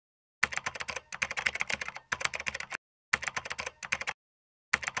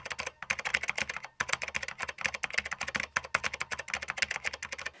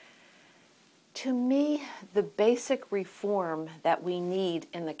To me, the basic reform that we need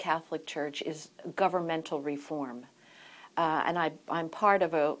in the Catholic Church is governmental reform. And I'm part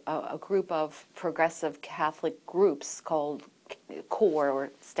of a group of progressive Catholic groups called CORE,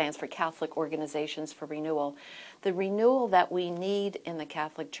 or stands for Catholic Organizations for Renewal. The renewal that we need in the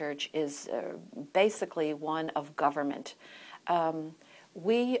Catholic Church is basically one of government.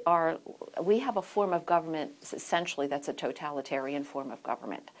 We have a form of government, essentially, that's a totalitarian form of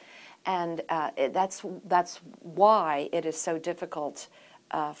government. And that's why it is so difficult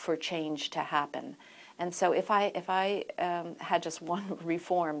for change to happen. And so if I had just one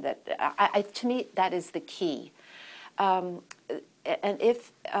reform that, to me, that is the key. And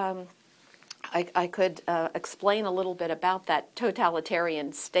if I could explain a little bit about that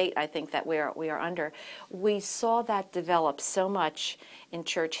totalitarian state, I think, that we are under. We saw that develop so much in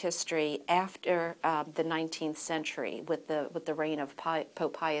church history after the 19th century with the reign of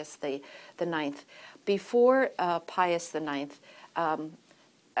Pope Pius the Ninth. Before Pius the Ninth,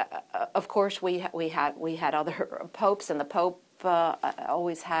 of course, we had other popes, and the Pope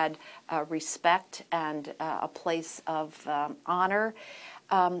always had respect and a place of honor,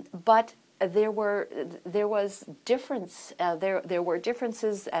 but there was difference. There were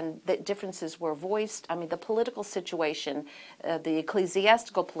differences, and the differences were voiced. I mean, the political situation, the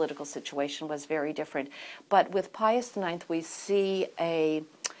ecclesiastical political situation, was very different. But with Pius IX, we see a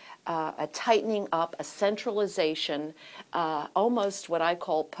tightening up, a centralization, almost what I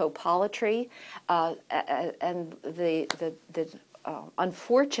call popolatry, and the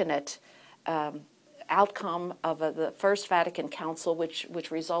unfortunate outcome of the First Vatican Council,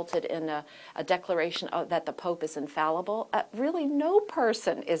 which resulted in a declaration that the Pope is infallible. Really, no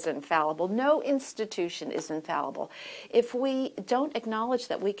person is infallible. No institution is infallible. If we don't acknowledge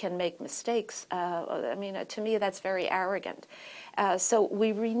that we can make mistakes, I mean, to me, that's very arrogant. So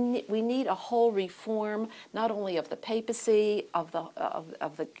we need a whole reform, not only of the papacy, of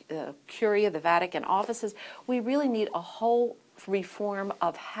the Curia, the Vatican offices. We really need a whole reform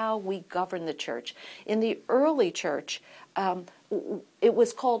of how we govern the church. In the early church, it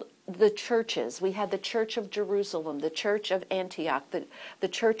was called the churches. We had the Church of Jerusalem, the Church of Antioch, the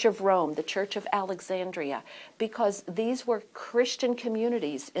Church of Rome, the Church of Alexandria, because these were Christian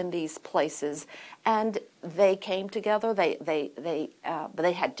communities in these places, and they came together. They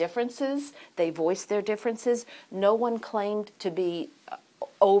had differences. They voiced their differences. No one claimed to be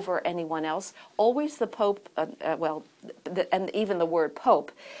over anyone else. Always the Pope, and even the word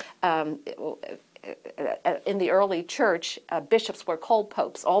Pope, in the early church, bishops were called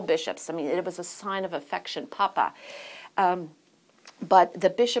popes, all bishops. I mean, it was a sign of affection, Papa. But the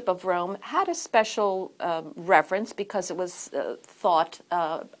Bishop of Rome had a special reverence because it was thought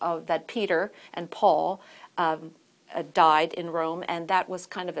that Peter and Paul died in Rome, and that was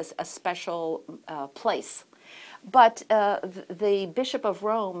kind of a special place. But the Bishop of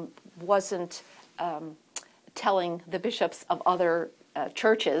Rome wasn't telling the bishops of other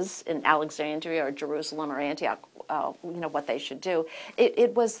churches in Alexandria or Jerusalem or Antioch, what they should do.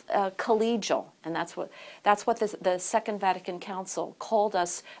 It was collegial, and that's what the Second Vatican Council called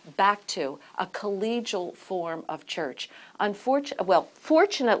us back to, a collegial form of church.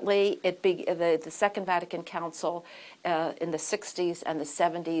 Fortunately, the Second Vatican Council in the 60s and the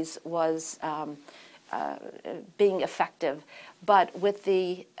 70s was being effective. But with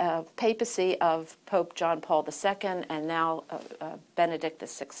the papacy of Pope John Paul II and now Benedict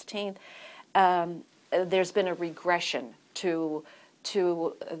XVI, there's been a regression to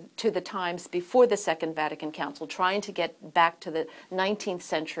the times before the Second Vatican Council, trying to get back to the 19th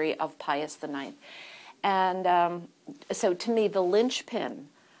century of Pius IX. And so to me, the linchpin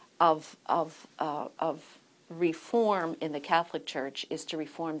of reform in the Catholic Church is to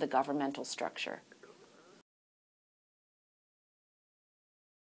reform the governmental structure.